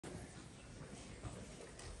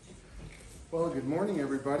Well, good morning,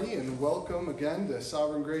 everybody, and welcome again to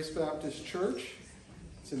Sovereign Grace Baptist Church.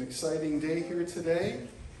 It's an exciting day here today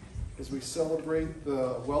as we celebrate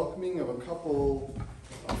the welcoming of at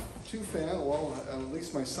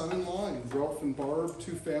least my son-in-law and Ralph and Barb,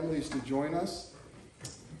 two families to join us.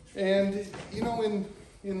 And, you know,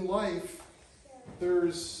 in life,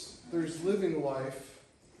 there's living life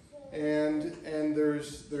and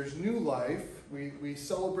there's new life. We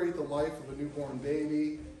celebrate the life of a newborn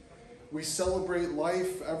baby. We celebrate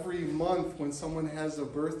life every month when someone has a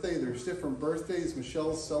birthday. There's different birthdays.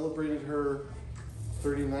 Michelle celebrated her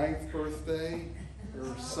 39th birthday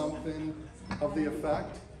or something of the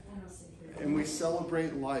effect. And we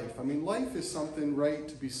celebrate life. I mean, life is something right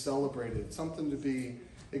to be celebrated, something to be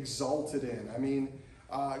exalted in. I mean,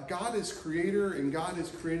 God is creator and God has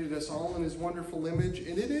created us all in his wonderful image,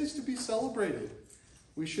 and it is to be celebrated.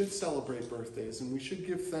 We should celebrate birthdays, and we should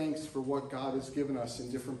give thanks for what God has given us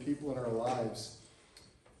in different people in our lives.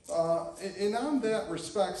 And on that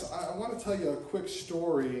respect, I want to tell you a quick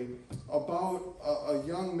story about a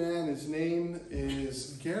young man. His name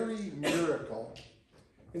is Gary Miracle.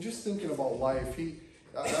 And just thinking about life,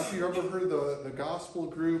 if you ever heard the gospel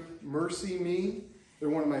group Mercy Me, they're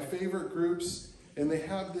one of my favorite groups, and they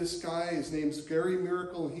have this guy, his name's Gary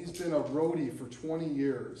Miracle, and he's been a roadie for 20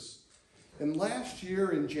 years. And last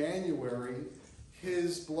year in January,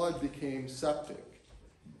 his blood became septic.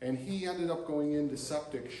 And he ended up going into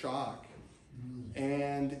septic shock.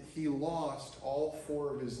 And he lost all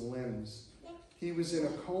 4 of his limbs. He was in a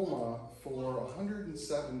coma for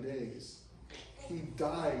 107 days. He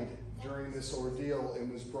died during this ordeal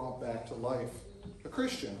and was brought back to life. A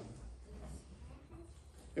Christian.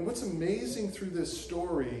 And what's amazing through this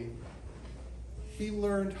story, he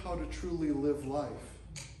learned how to truly live life.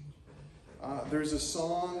 There's a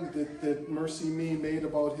song that Mercy Me made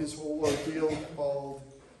about his whole ordeal called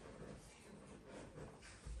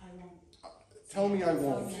Tell Me I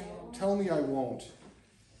Won't. Tell Me I Won't.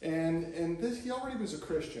 And this, he already was a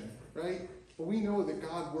Christian, right? But we know that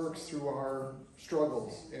God works through our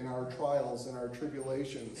struggles and our trials and our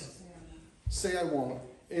tribulations. Say I won't.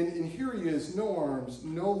 And here he is, no arms,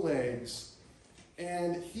 no legs.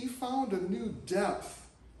 And he found a new depth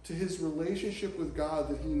to his relationship with God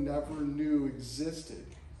that he never knew existed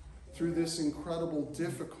through this incredible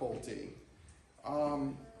difficulty.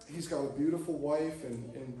 He's got a beautiful wife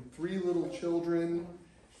and 3 little children,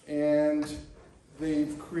 and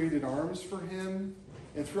they've created arms for him.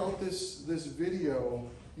 And throughout this video,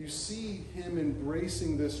 you see him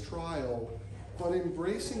embracing this trial, but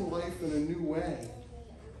embracing life in a new way.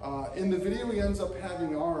 In the video, he ends up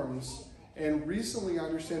having arms, and recently I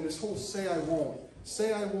understand this whole say I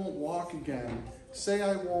won't walk again. Say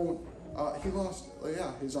I won't, he lost,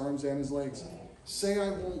 his arms and his legs. Say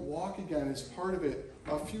I won't walk again is part of it.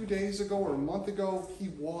 A few days ago or a month ago, he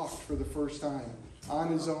walked for the first time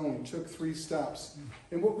on his own, took 3 steps.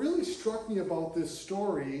 And what really struck me about this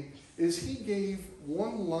story is he gave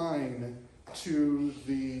one line to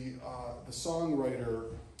the songwriter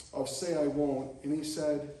of Say I Won't, and he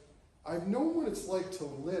said, I've known what it's like to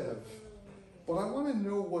live, but I want to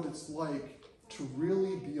know what it's like to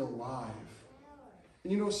really be alive.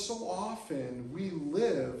 And you know, so often we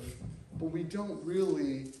live, but we don't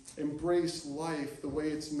really embrace life the way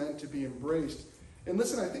it's meant to be embraced. And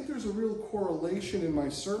listen, I think there's a real correlation in my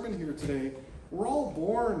sermon here today. We're all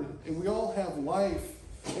born and we all have life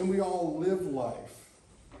and we all live life.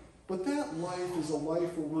 But that life is a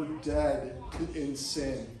life where we're dead in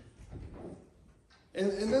sin.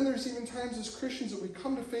 And then there's even times as Christians that we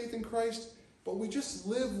come to faith in Christ, but we just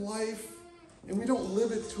live life and we don't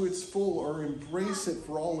live it to its full or embrace it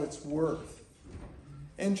for all it's worth.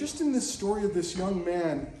 And just in this story of this young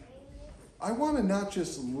man, I want to not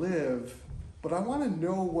just live, but I want to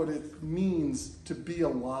know what it means to be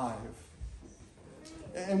alive.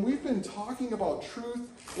 And we've been talking about truth,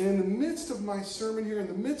 and in the midst of my sermon here, in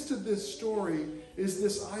the midst of this story, is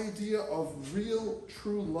this idea of real,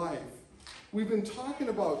 true life. We've been talking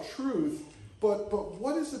about truth, but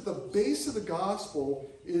what is at the base of the gospel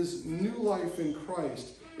is new life in Christ.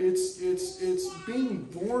 It's being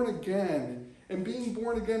born again, and being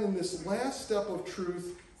born again in this last step of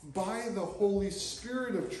truth by the Holy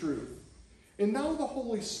Spirit of truth. And now the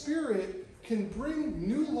Holy Spirit can bring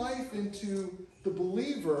new life into the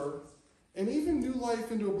believer, and even new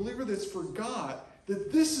life into a believer that's forgot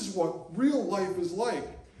that this is what real life is like.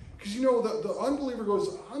 Because you know, the unbeliever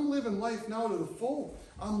goes, I'm living life now to the full.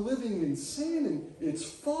 I'm living in sin, and it's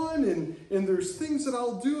fun, and there's things that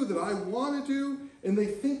I'll do that I want to do, and they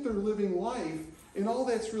think they're living life, and all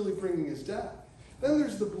that's really bringing is death. Then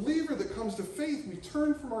there's the believer that comes to faith. We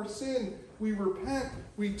turn from our sin. We repent.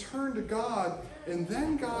 We turn to God. And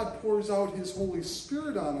then God pours out his Holy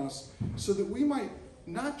Spirit on us so that we might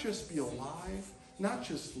not just be alive, not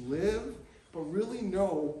just live, but really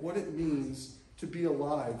know what it means to be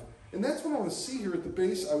alive. And that's what I want to see here at the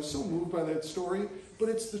base. I was so moved by that story, but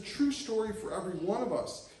it's the true story for every one of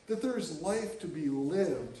us, that there is life to be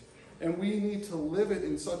lived. And we need to live it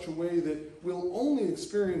in such a way that we'll only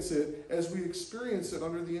experience it as we experience it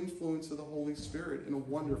under the influence of the Holy Spirit in a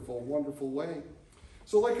wonderful, wonderful way.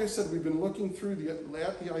 So like I said, we've been looking through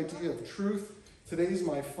at the idea of truth. Today's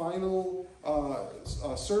my final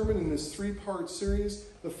sermon in this three-part series.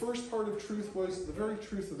 The first part of truth was the very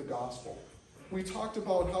truth of the gospel. We talked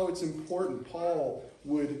about how it's important. Paul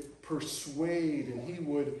would persuade, and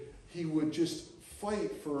he would just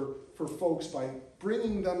fight for folks by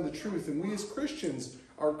bringing them the truth. And we as Christians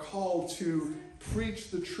are called to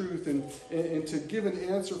preach the truth and to give an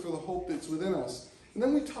answer for the hope that's within us. And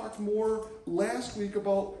then we talked more last week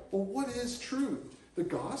about, well, what is truth? The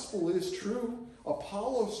gospel is true.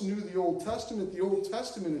 Apollos knew the Old Testament. The Old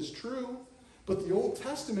Testament is true. But the Old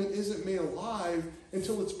Testament isn't made alive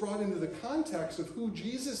until it's brought into the context of who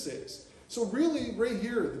Jesus is. So really, right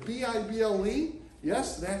here, the Bible,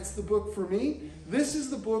 yes, that's the book for me. This is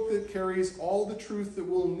the book that carries all the truth that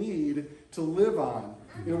we'll need to live on.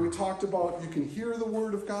 You know, we talked about you can hear the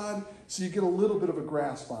Word of God, so you get a little bit of a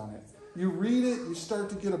grasp on it. You read it, you start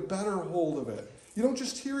to get a better hold of it. You don't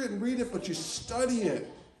just hear it and read it, but you study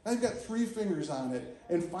it. Now you've got 3 fingers on it,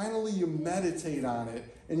 and finally you meditate on it,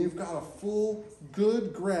 and you've got a full,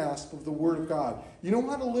 good grasp of the Word of God. You know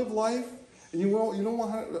how to live life, and you know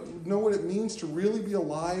how to know what it means to really be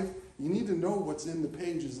alive. You need to know what's in the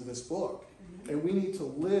pages of this book, and we need to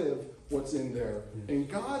live what's in there. And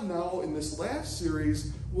God now, in this last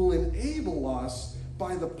series, will enable us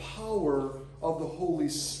by the power of the Holy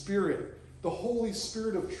Spirit, the Holy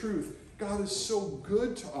Spirit of truth. God is so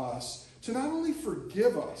good to us to not only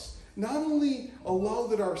forgive us, not only allow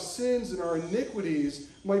that our sins and our iniquities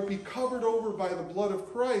might be covered over by the blood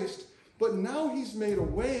of Christ, but now he's made a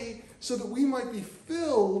way so that we might be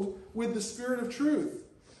filled with the Spirit of truth.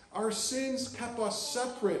 Our sins kept us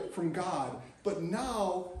separate from God, but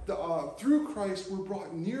now through Christ we're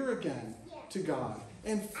brought near again to God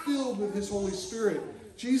and filled with his Holy Spirit.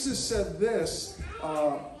 Jesus said this,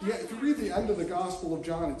 if you read the end of the Gospel of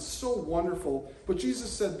John, it's so wonderful, but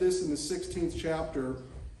Jesus said this in the 16th chapter.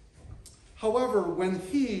 However, when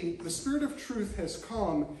he, the Spirit of truth, has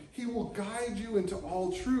come, he will guide you into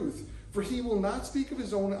all truth. For he will not speak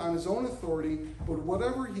of on his own authority, but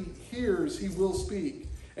whatever he hears, he will speak.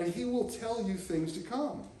 And he will tell you things to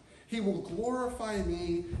come. He will glorify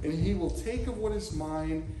me, and he will take of what is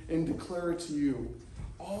mine and declare it to you.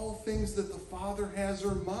 All things that the Father has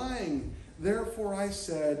are mine. Therefore I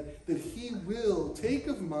said that he will take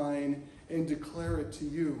of mine and declare it to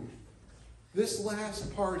you. This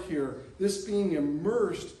last part here, this being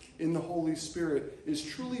immersed in the Holy Spirit, is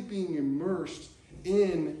truly being immersed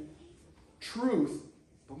in truth.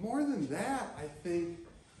 But more than that, I think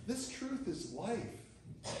this truth is life.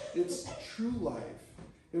 It's true life.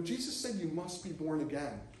 You know, Jesus said you must be born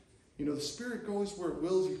again. You know, the Spirit goes where it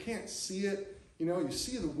wills. You can't see it. You know, you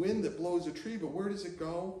see the wind that blows a tree, but where does it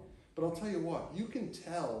go? But I'll tell you what, you can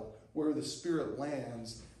tell where the Spirit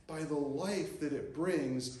lands by the life that it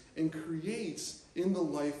brings and creates in the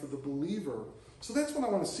life of the believer. So that's what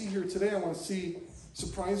I want to see here today. I want to see,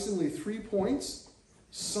 surprisingly, 3 points.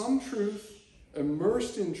 Some truth,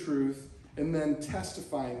 immersed in truth, and then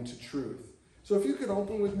testifying to truth. So if you could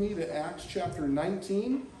open with me to Acts chapter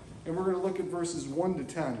 19, and we're going to look at verses 1 to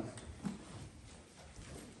 10.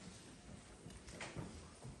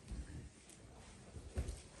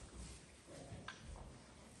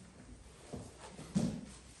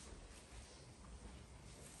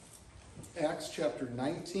 Acts chapter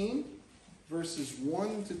 19, verses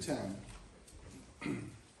 1 to 10. I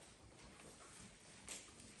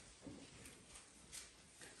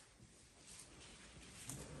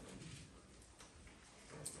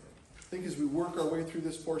think as we work our way through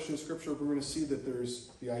this portion of Scripture, we're going to see that there's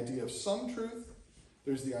the idea of some truth,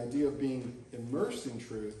 there's the idea of being immersed in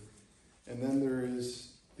truth, and then there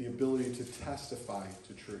is the ability to testify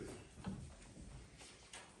to truth.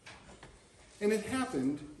 And it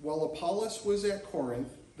happened, while Apollos was at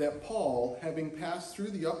Corinth, that Paul, having passed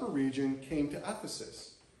through the upper region, came to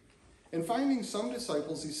Ephesus. And finding some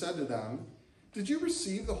disciples, he said to them, "Did you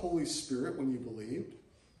receive the Holy Spirit when you believed?"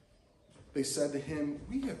 They said to him,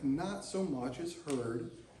 "We have not so much as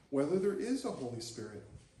heard whether there is a Holy Spirit."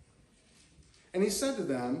 And he said to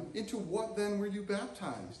them, "Into what then were you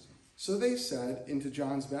baptized?" So they said, "Into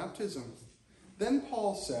John's baptism." Then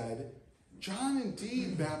Paul said, John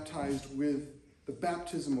indeed baptized with the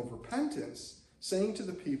baptism of repentance, saying to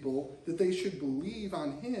the people that they should believe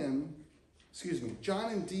on him.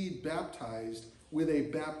 John indeed baptized with a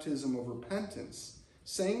baptism of repentance,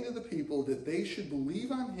 saying to the people that they should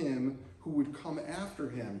believe on him who would come after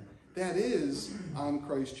him, that is, on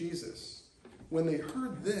Christ Jesus. When they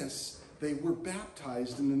heard this, they were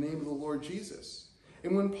baptized in the name of the Lord Jesus.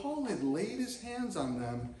 And when Paul had laid his hands on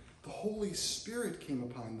them, the Holy Spirit came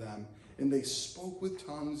upon them, and they spoke with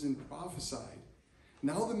tongues and prophesied.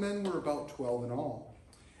 Now the men were about 12 in all.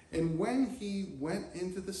 And when he went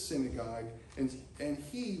into the synagogue, and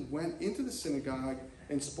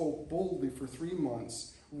spoke boldly for 3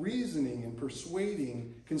 months, reasoning and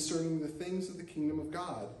persuading concerning the things of the kingdom of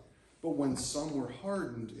God. But when some were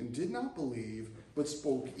hardened and did not believe, but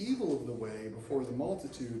spoke evil of the way before the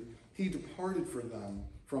multitude, he departed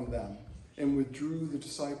from them and withdrew the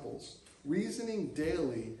disciples, reasoning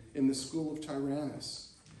daily in the school of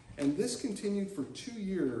Tyrannus. And this continued for 2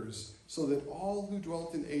 years, so that all who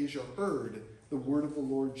dwelt in Asia heard the word of the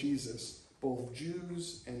Lord Jesus, both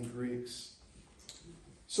Jews and Greeks.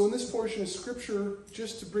 So in this portion of Scripture,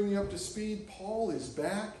 just to bring you up to speed, Paul is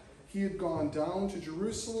back. He had gone down to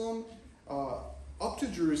Jerusalem, up to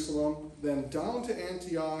Jerusalem, then down to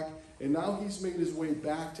Antioch, and now he's made his way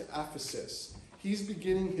back to Ephesus. He's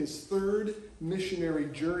beginning his 3rd missionary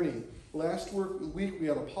journey. Last week we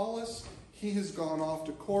had Apollos. He has gone off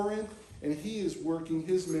to Corinth, and he is working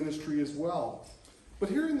his ministry as well. But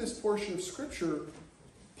here in this portion of Scripture,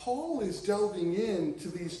 Paul is delving into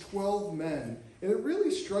these 12 men, and it really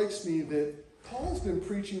strikes me that Paul's been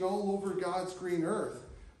preaching all over God's green earth.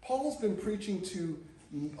 Paul's been preaching to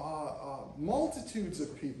multitudes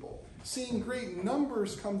of people, seeing great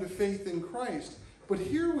numbers come to faith in Christ. But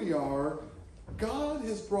here we are, God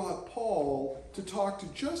has brought Paul to talk to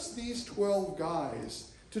just these 12 guys,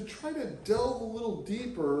 to try to delve a little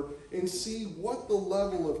deeper and see what the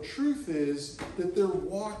level of truth is that they're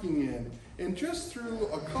walking in. And just through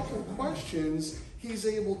a couple questions, he's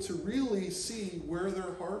able to really see where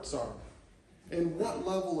their hearts are and what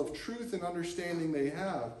level of truth and understanding they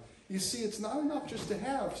have. You see, it's not enough just to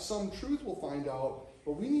have some truth, we'll find out,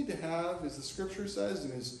 but we need to have, as the Scripture says,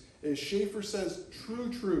 and as Schaeffer says, true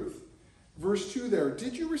truth. Verse 2 there,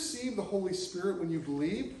 did you receive the Holy Spirit when you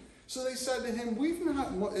believed? So they said to him, we've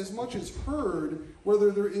not as much as heard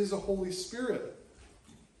whether there is a Holy Spirit.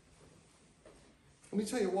 Let me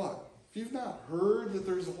tell you what, if you've not heard that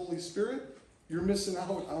there's a Holy Spirit, you're missing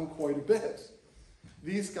out on quite a bit.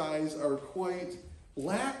 These guys are quite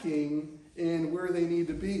lacking in where they need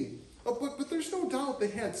to be. But there's no doubt they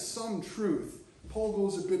had some truth. Paul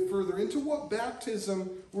goes a bit further. Into what baptism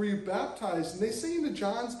were you baptized? And they say into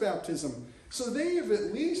John's baptism. So they have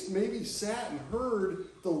at least maybe sat and heard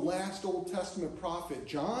the last Old Testament prophet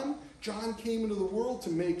John. John came into the world to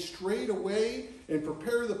make straight a way and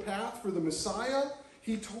prepare the path for the Messiah.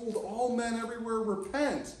 He told all men everywhere,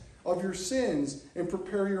 repent of your sins and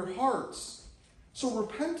prepare your hearts. So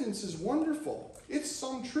repentance is wonderful. It's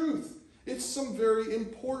some truth. It's some very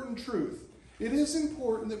important truth. It is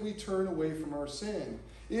important that we turn away from our sin.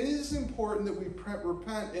 It is important that we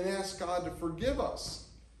repent and ask God to forgive us.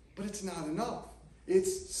 But it's not enough.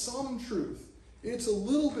 It's some truth. It's a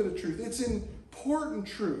little bit of truth. It's important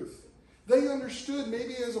truth. They understood,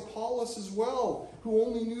 maybe as Apollos as well, who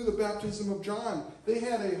only knew the baptism of John. They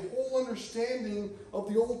had a whole understanding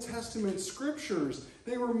of the Old Testament Scriptures.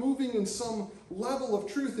 They were moving in some level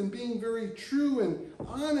of truth and being very true and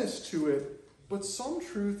honest to it. But some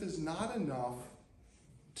truth is not enough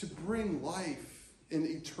to bring life and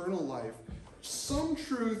eternal life. Some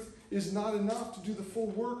truth is not enough to do the full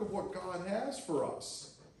work of what God has for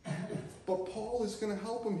us. But Paul is going to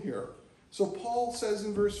help him here. So Paul says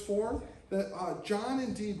in verse 4 that John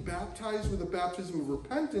indeed baptized with a baptism of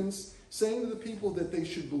repentance, saying to the people that they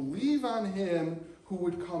should believe on him who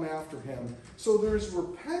would come after him. So there's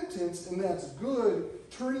repentance, and that's good,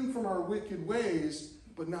 turning from our wicked ways.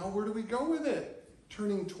 But now where do we go with it?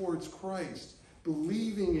 Turning towards Christ,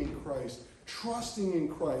 believing in Christ, trusting in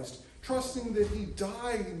Christ, trusting that he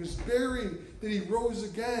died, he was buried, that he rose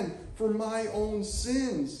again for my own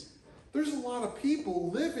sins. There's a lot of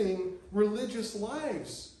people living religious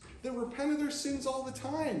lives that repent of their sins all the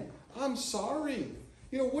time. I'm sorry.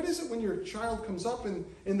 You know, what is it when your child comes up and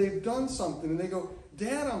they've done something and they go,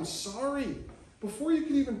 Dad, I'm sorry. Before you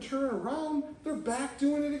can even turn around, they're back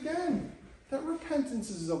doing it again. That repentance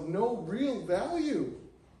is of no real value.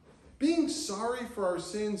 Being sorry for our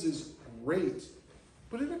sins is great,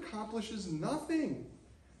 but it accomplishes nothing.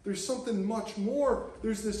 There's something much more.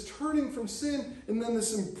 There's this turning from sin and then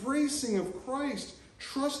this embracing of Christ,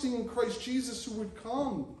 trusting in Christ Jesus who would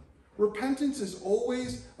come. Repentance is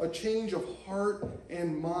always a change of heart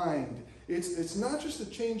and mind. It's not just a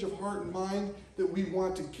change of heart and mind that we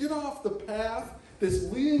want to get off the path that's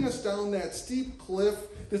leading us down that steep cliff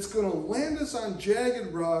that's going to land us on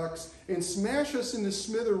jagged rocks and smash us into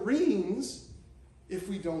smithereens if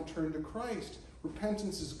we don't turn to Christ.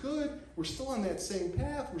 Repentance is good. We're still on that same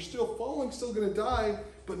path. We're still falling, still going to die,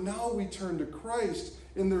 but now we turn to Christ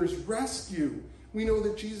and there's rescue. We know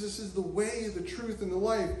that Jesus is the way, the truth, and the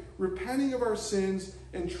life, repenting of our sins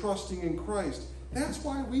and trusting in Christ. That's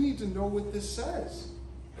why we need to know what this says.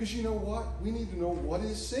 Because you know what? We need to know what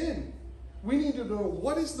is sin. We need to know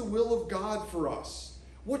what is the will of God for us.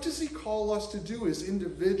 What does he call us to do as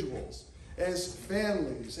individuals, as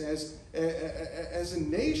families, as a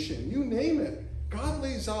nation? You name it. God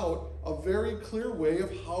lays out a very clear way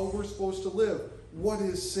of how we're supposed to live. What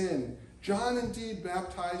is sin? John indeed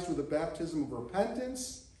baptized with a baptism of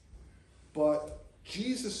repentance, but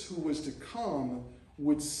Jesus who was to come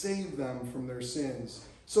would save them from their sins.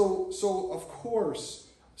 So of course,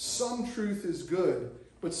 some truth is good,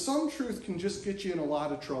 but some truth can just get you in a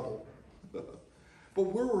lot of trouble. But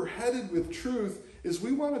where we're headed with truth is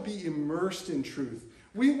we want to be immersed in truth.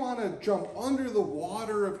 We want to jump under the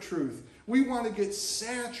water of truth. We want to get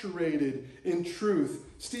saturated in truth.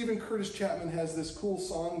 Stephen Curtis Chapman has this cool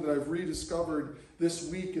song that I've rediscovered this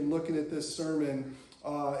week in looking at this sermon,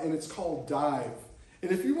 and it's called Dive.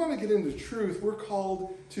 And if you want to get into truth, we're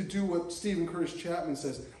called to do what Stephen Curtis Chapman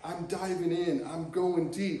says. I'm diving in. I'm going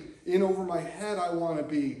deep. In over my head I want to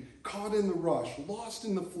be. Caught in the rush. Lost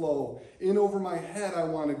in the flow. In over my head I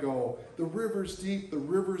want to go. The river's deep. The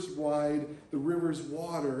river's wide. The river's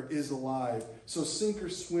water is alive. So sink or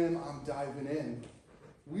swim, I'm diving in.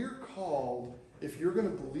 We're called, if you're going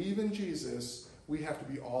to believe in Jesus, we have to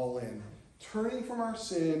be all in. Turning from our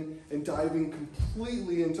sin and diving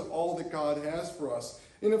completely into all that God has for us.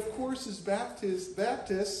 And of course, as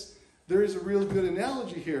Baptists, there is a real good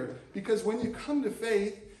analogy here. Because when you come to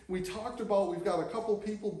faith, we talked about we've got a couple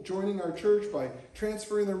people joining our church by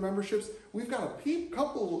transferring their memberships. We've got a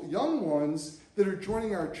couple young ones that are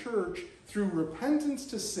joining our church through repentance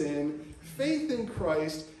to sin, faith in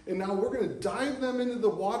Christ, and now we're going to dive them into the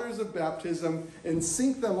waters of baptism and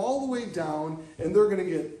sink them all the way down, and they're going to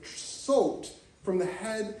get soaked from the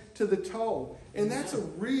head to the toe. And that's a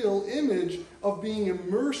real image of being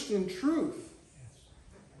immersed in truth.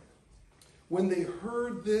 When they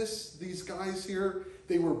heard this, these guys here,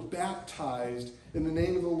 they were baptized in the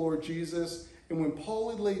name of the Lord Jesus. And when Paul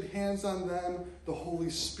had laid hands on them, the Holy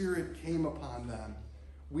Spirit came upon them.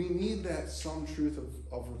 We need that some truth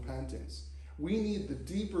of repentance. We need the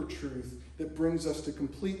deeper truth that brings us to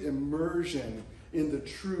complete immersion in the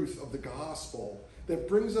truth of the gospel, that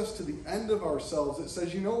brings us to the end of ourselves, that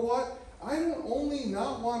says, you know what? I don't only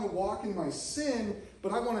not want to walk in my sin,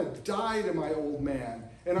 but I want to die to my old man,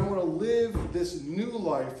 and I want to live this new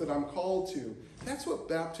life that I'm called to. That's what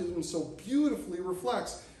baptism so beautifully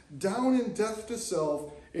reflects. Down in death to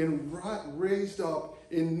self and raised up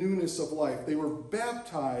in newness of life. They were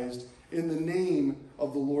baptized in the name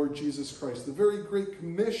of the Lord Jesus Christ, the very great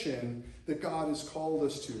commission that God has called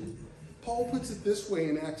us to. Paul puts it this way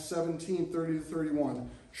in Acts 17, 30-31.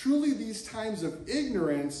 Truly these times of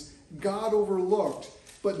ignorance God overlooked,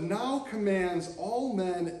 but now commands all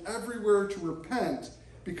men everywhere to repent,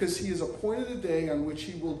 because he has appointed a day on which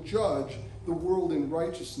he will judge the world in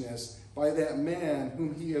righteousness by that man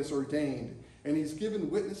whom he has ordained. And he's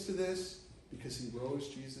given witness to this because he rose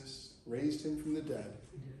Jesus, raised him from the dead.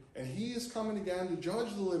 And he is coming again to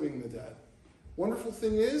judge the living and the dead. Wonderful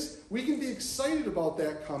thing is, we can be excited about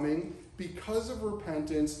that coming because of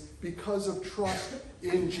repentance, because of trust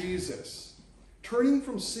in Jesus. Turning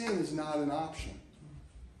from sin is not an option.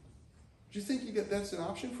 Do you think that's an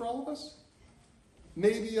option for all of us?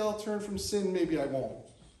 Maybe I'll turn from sin, maybe I won't.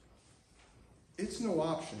 It's no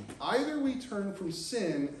option. Either we turn from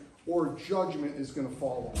sin or judgment is going to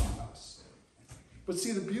fall upon us. But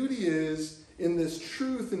see, the beauty is in this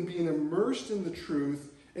truth and being immersed in the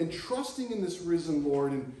truth and trusting in this risen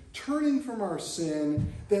Lord and turning from our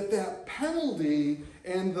sin, that penalty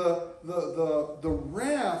and the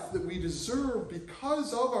wrath that we deserve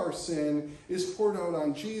because of our sin is poured out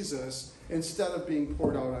on Jesus instead of being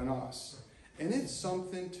poured out on us. And it's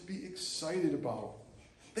something to be excited about.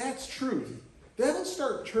 That's truth. That'll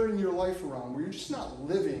start turning your life around, where you're just not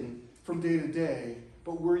living from day to day,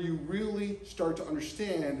 but where you really start to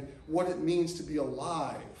understand what it means to be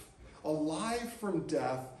alive. Alive from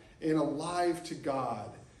death and alive to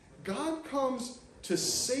God. God comes to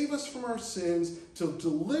save us from our sins, to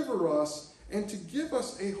deliver us, and to give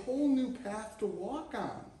us a whole new path to walk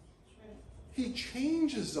on. He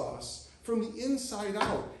changes us from the inside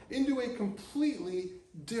out into a completely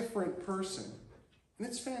different person. And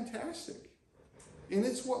it's fantastic. And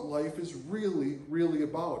it's what life is really, really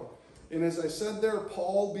about. And as I said there,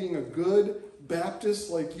 Paul, being a good Baptist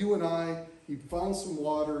like you and I, he found some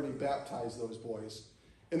water and he baptized those boys.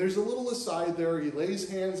 And there's a little aside there. He lays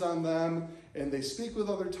hands on them and they speak with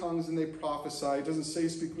other tongues and they prophesy. It doesn't say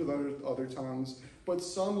speak with other tongues. But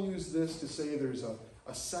some use this to say there's a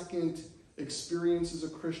second experience as a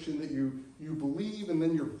Christian that you believe and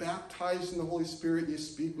then you're baptized in the Holy Spirit. You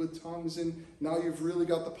speak with tongues and now you've really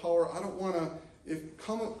got the power. I don't want to...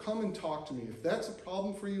 Come and talk to me. If that's a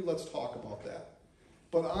problem for you, let's talk about that.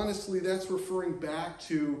 But honestly, that's referring back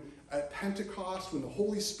to at Pentecost when the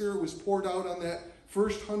Holy Spirit was poured out on that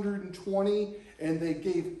first 120, and they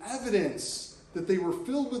gave evidence that they were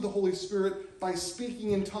filled with the Holy Spirit by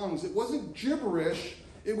speaking in tongues. It wasn't gibberish.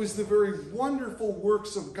 It was the very wonderful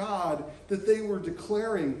works of God that they were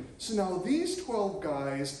declaring. So now these 12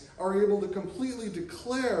 guys are able to completely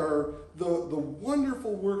declare the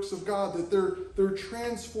wonderful works of God, that they're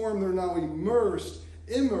transformed, they're now immersed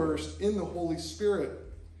in the Holy Spirit.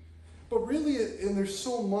 But really, and there's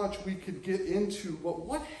so much we could get into, but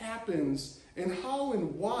what happens and how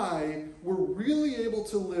and why we're really able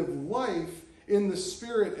to live life in the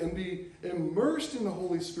Spirit and be immersed in the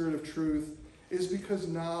Holy Spirit of truth is because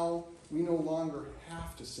now we no longer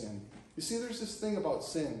have to sin. You see, there's this thing about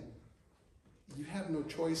sin. You have no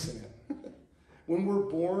choice in it. When we're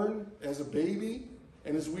born as a baby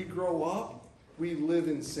and as we grow up, we live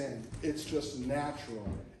in sin. It's just natural.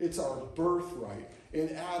 It's our birthright. In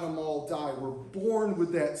Adam all die. We're born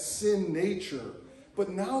with that sin nature. But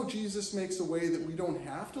now Jesus makes a way that we don't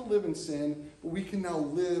have to live in sin, but we can now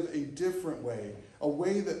live a different way, a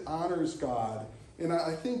way that honors God. And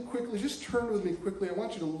I think quickly, just turn with me quickly. I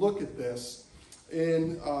want you to look at this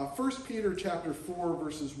in 1 Peter chapter 4,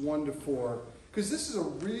 verses 1 to 4. Because this is a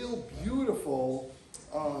real beautiful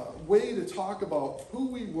way to talk about who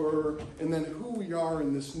we were and then who we are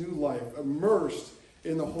in this new life, immersed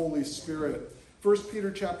in the Holy Spirit. 1 Peter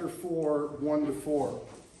chapter 4, 1 to 4.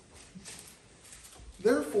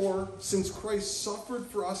 Therefore, since Christ suffered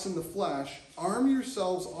for us in the flesh, arm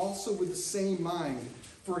yourselves also with the same mind.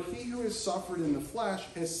 For he who has suffered in the flesh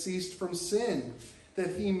has ceased from sin,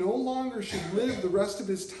 that he no longer should live the rest of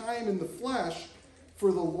his time in the flesh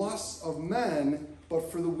for the lusts of men,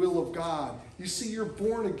 but for the will of God. You see, you're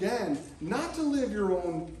born again, not to live your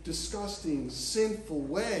own disgusting, sinful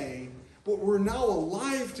way, but we're now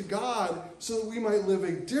alive to God so that we might live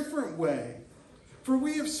a different way. For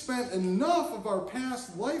we have spent enough of our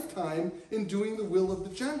past lifetime in doing the will of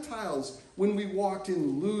the Gentiles, when we walked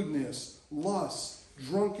in lewdness, lust,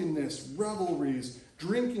 drunkenness, revelries,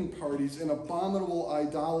 drinking parties, and abominable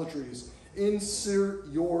idolatries. Insert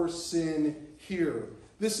your sin here.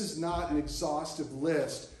 This is not an exhaustive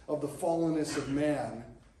list of the fallenness of man.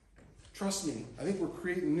 Trust me, I think we're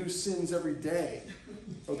creating new sins every day.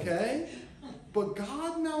 Okay? But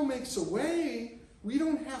God now makes a way. We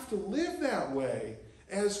don't have to live that way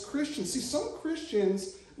as Christians. See, some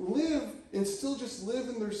Christians live and still just live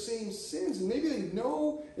in their same sins. And maybe they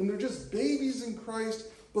know and they're just babies in Christ.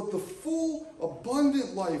 But the full,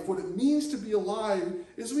 abundant life, what it means to be alive,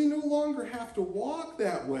 is we no longer have to walk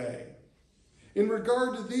that way. In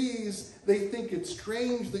regard to these, they think it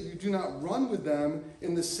strange that you do not run with them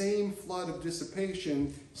in the same flood of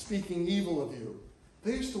dissipation, speaking evil of you.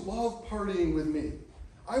 They used to love partying with me.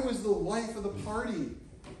 I was the life of the party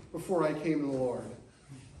before I came to the Lord.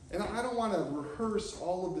 And I don't want to rehearse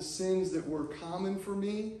all of the sins that were common for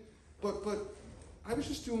me, but I was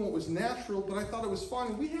just doing what was natural, but I thought it was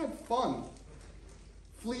fun. We had fun,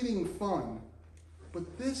 fleeting fun.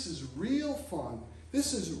 But this is real fun.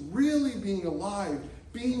 This is really being alive,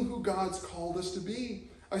 being who God's called us to be.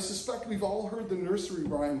 I suspect we've all heard the nursery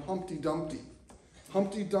rhyme, Humpty Dumpty.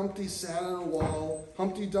 Humpty Dumpty sat on a wall.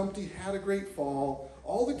 Humpty Dumpty had a great fall.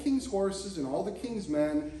 All the king's horses and all the king's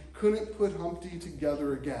men couldn't put Humpty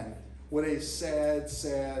together again. What a sad,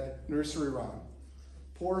 sad nursery rhyme.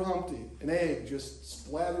 Poor Humpty, an egg just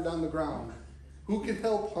splattered on the ground. Who can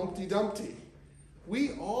help Humpty Dumpty?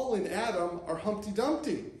 We all in Adam are Humpty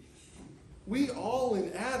Dumpty. We all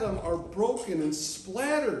in Adam are broken and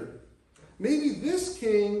splattered. Maybe this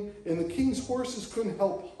king and the king's horses couldn't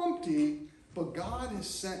help Humpty, but God has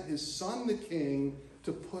sent his son, the king,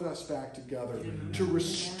 to put us back together, to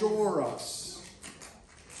restore us.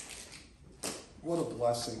 What a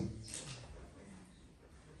blessing.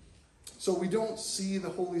 So we don't see the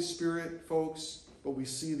Holy Spirit, folks, but we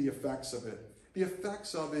see the effects of it. The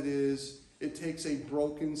effects of it is it takes a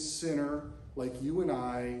broken sinner like you and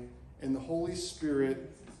I, and the Holy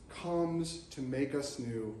Spirit comes to make us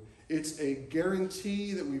new. It's a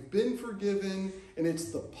guarantee that we've been forgiven, and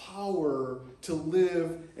it's the power to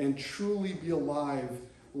live and truly be alive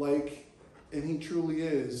and he truly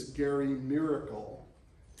is, Gary Miracle,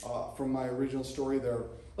 from my original story there.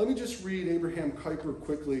 Let me just read Abraham Kuyper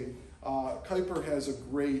quickly. Kuyper has a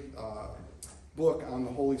great book on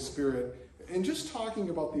the Holy Spirit, and just talking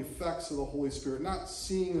about the effects of the Holy Spirit, not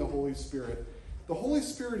seeing the Holy Spirit. The Holy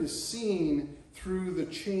Spirit is seen through the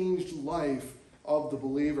changed life of the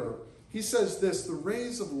believer. He says this: the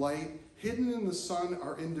rays of light hidden in the sun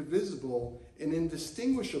are indivisible and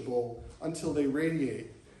indistinguishable until they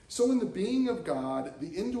radiate. So in the being of God, the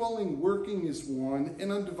indwelling working is one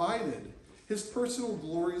and undivided. His personal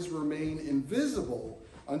glories remain invisible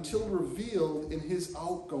until revealed in his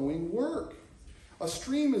outgoing work. A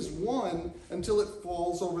stream is one until it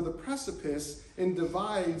falls over the precipice and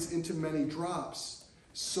divides into many drops.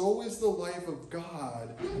 So is the life of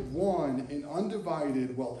God, one and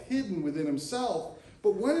undivided, while hidden within himself.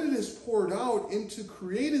 But when it is poured out into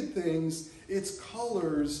created things, its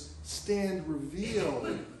colors stand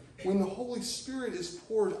revealed. When the Holy Spirit is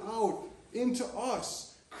poured out into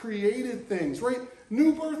us, created things, right?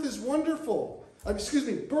 New birth is wonderful.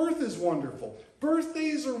 Birth is wonderful.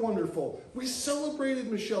 Birthdays are wonderful. We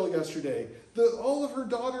celebrated Michelle yesterday. All of her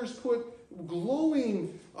daughters put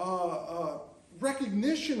glowing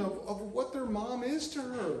recognition of what their mom is to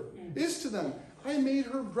her, is to them. I made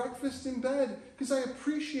her breakfast in bed because I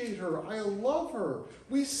appreciate her. I love her.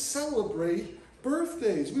 We celebrate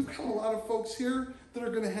birthdays. We've got a lot of folks here that are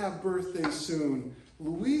going to have birthdays soon.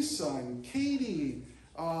 Louisa and Katie.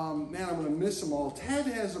 Man, I'm going to miss them all. Ted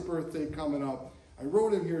has a birthday coming up. I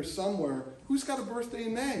wrote him here somewhere. Who's got a birthday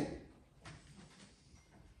in May?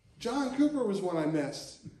 John Cooper was one I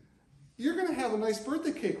missed. You're going to have a nice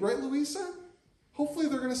birthday cake, right, Louisa? Hopefully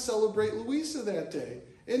they're going to celebrate Louisa that day.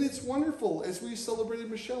 And it's wonderful as we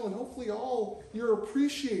celebrated Michelle, and hopefully all you're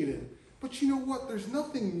appreciated. But you know what? There's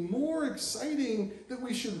nothing more exciting that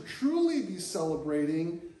we should truly be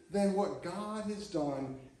celebrating than what God has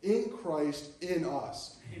done in Christ in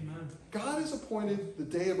us. Amen. God has appointed the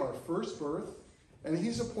day of our first birth, and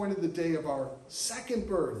he's appointed the day of our second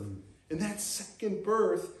birth. And that second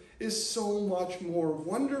birth is so much more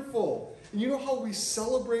wonderful. And you know how we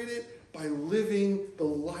celebrate it? By living the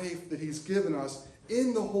life that he's given us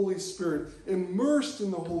in the Holy Spirit, immersed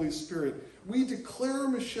in the Holy Spirit. We declare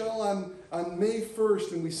Michelle on May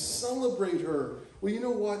 1st, and we celebrate her. Well, you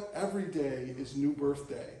know what? Every day is new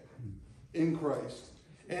birthday in Christ.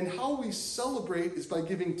 And how we celebrate is by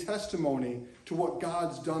giving testimony to what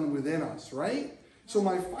God's done within us, right? So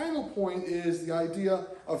my final point is the idea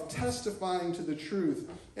of testifying to the truth.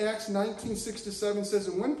 Acts 19:6-7 says,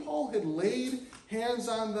 and when Paul had laid hands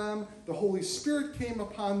on them, the Holy Spirit came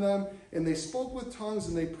upon them, and they spoke with tongues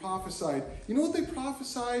and they prophesied. You know what they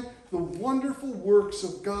prophesied? The wonderful works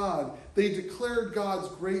of God. They declared God's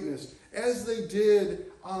greatness, as they did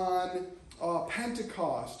on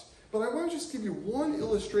Pentecost. But I want to just give you one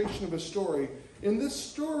illustration of a story. In this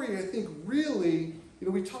story, I think really,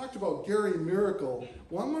 we talked about Gary Miracle.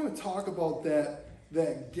 Well, I'm going to talk about that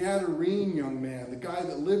Gadarene young man, the guy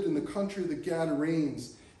that lived in the country of the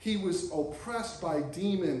Gadarenes. He was oppressed by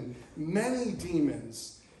many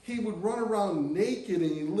demons. He would run around naked, and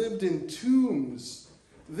he lived in tombs.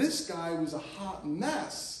 This guy was a hot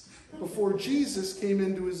mess before Jesus came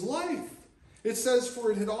into his life. It says,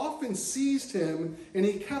 for it had often seized him, and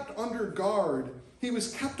he kept under guard. He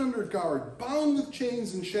was kept under guard, bound with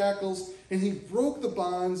chains and shackles, and he broke the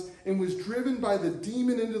bonds and was driven by the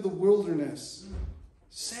demon into the wilderness.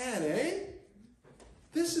 Sad, eh?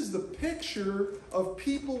 This is the picture of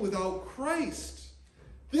people without Christ.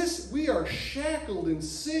 We are shackled in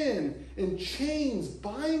sin, and chains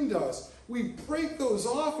bind us. We break those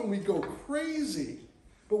off and we go crazy.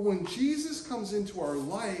 But when Jesus comes into our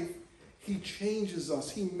life, he changes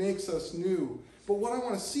us. He makes us new. But what I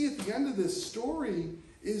want to see at the end of this story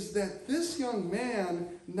is that this young man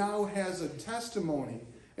now has a testimony.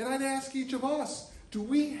 And I'd ask each of us, do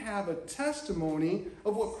we have a testimony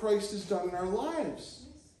of what Christ has done in our lives?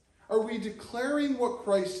 Are we declaring what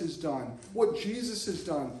Christ has done, what Jesus has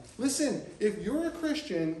done? Listen, if you're a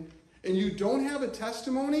Christian and you don't have a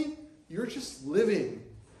testimony, you're just living.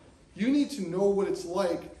 You need to know what it's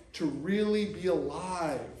like to really be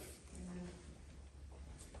alive.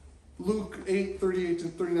 Luke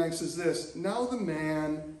 8:38-39 says this, now the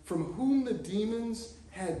man from whom the demons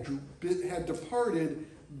had departed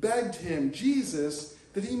begged him, Jesus,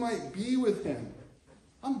 that he might be with him.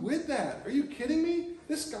 I'm with that. Are you kidding me?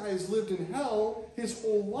 This guy has lived in hell his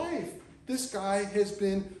whole life. This guy has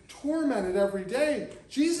been tormented every day.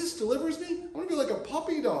 Jesus delivers me? I want to be like a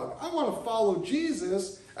puppy dog. I want to follow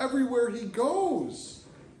Jesus everywhere he goes.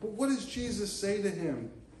 But what does Jesus say to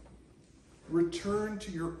him? Return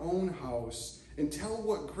to your own house and tell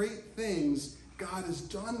what great things God has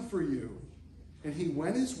done for you. And he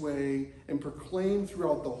went his way and proclaimed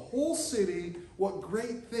throughout the whole city what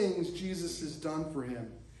great things Jesus has done for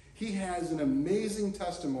him. He has an amazing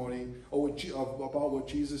testimony about what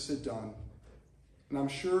Jesus had done. And I'm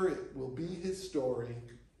sure it will be his story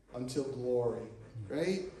until glory,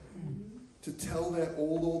 right? To tell that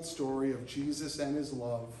old story of Jesus and his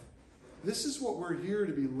love. This is what we're here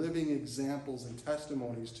to be living examples and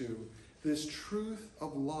testimonies to. This truth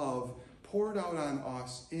of love poured out on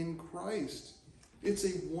us in Christ. It's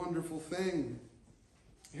a wonderful thing.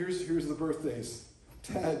 Here's the birthdays.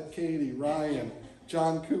 Ted, Katie, Ryan,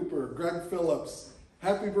 John Cooper, Greg Phillips.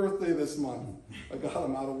 Happy birthday this month. I got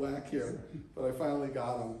him out of whack here, but I finally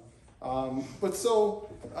got him.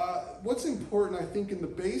 What's important, I think, in the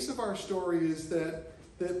base of our story is that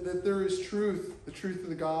there is truth, the truth of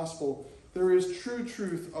the gospel. There is true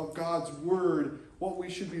truth of God's word, what we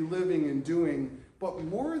should be living and doing. But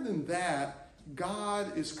more than that,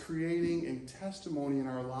 God is creating a testimony in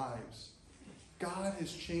our lives. God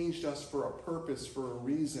has changed us for a purpose, for a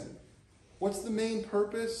reason. What's the main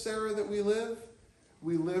purpose, Sarah, that we live?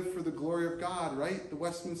 We live for the glory of God, right? The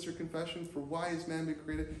Westminster Confession, for why has man been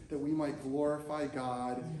created? That we might glorify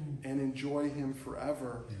God and enjoy him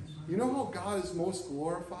forever. You know how God is most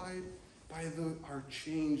glorified? By our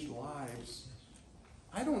changed lives.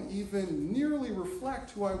 I don't even nearly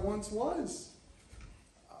reflect who I once was.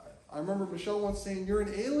 I remember Michelle once saying, you're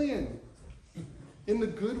an alien in the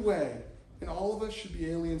good way. And all of us should be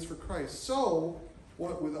aliens for Christ. So,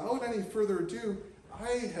 without any further ado,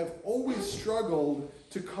 I have always struggled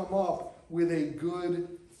to come up with a good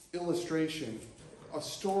illustration, a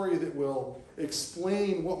story that will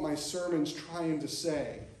explain what my sermon's trying to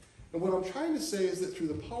say. And what I'm trying to say is that through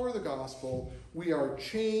the power of the gospel, we are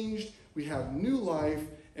changed, we have new life,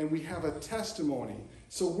 and we have a testimony.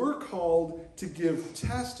 So we're called to give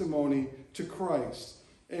testimony to Christ.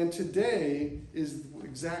 And today is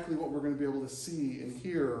exactly what we're going to be able to see and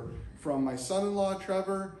hear from my son-in-law,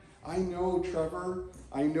 Trevor. I know Trevor.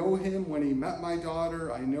 I know him when he met my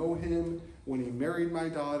daughter. I know him when he married my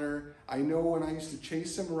daughter. I know when I used to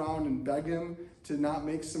chase him around and beg him to not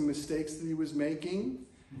make some mistakes that he was making.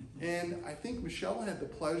 And I think Michelle had the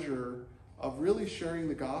pleasure of really sharing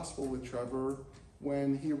the gospel with Trevor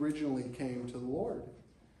when he originally came to the Lord.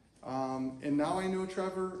 And now I know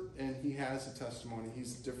Trevor, and he has a testimony.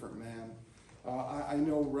 He's a different man. I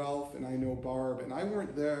know Ralph, and I know Barb, and I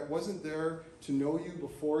wasn't there to know you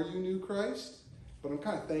before you knew Christ, but I'm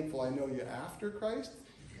kind of thankful I know you after Christ,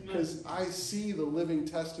 because I see the living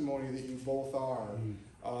testimony that you both are,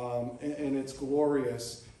 and it's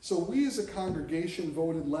glorious. So we as a congregation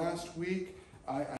voted last week.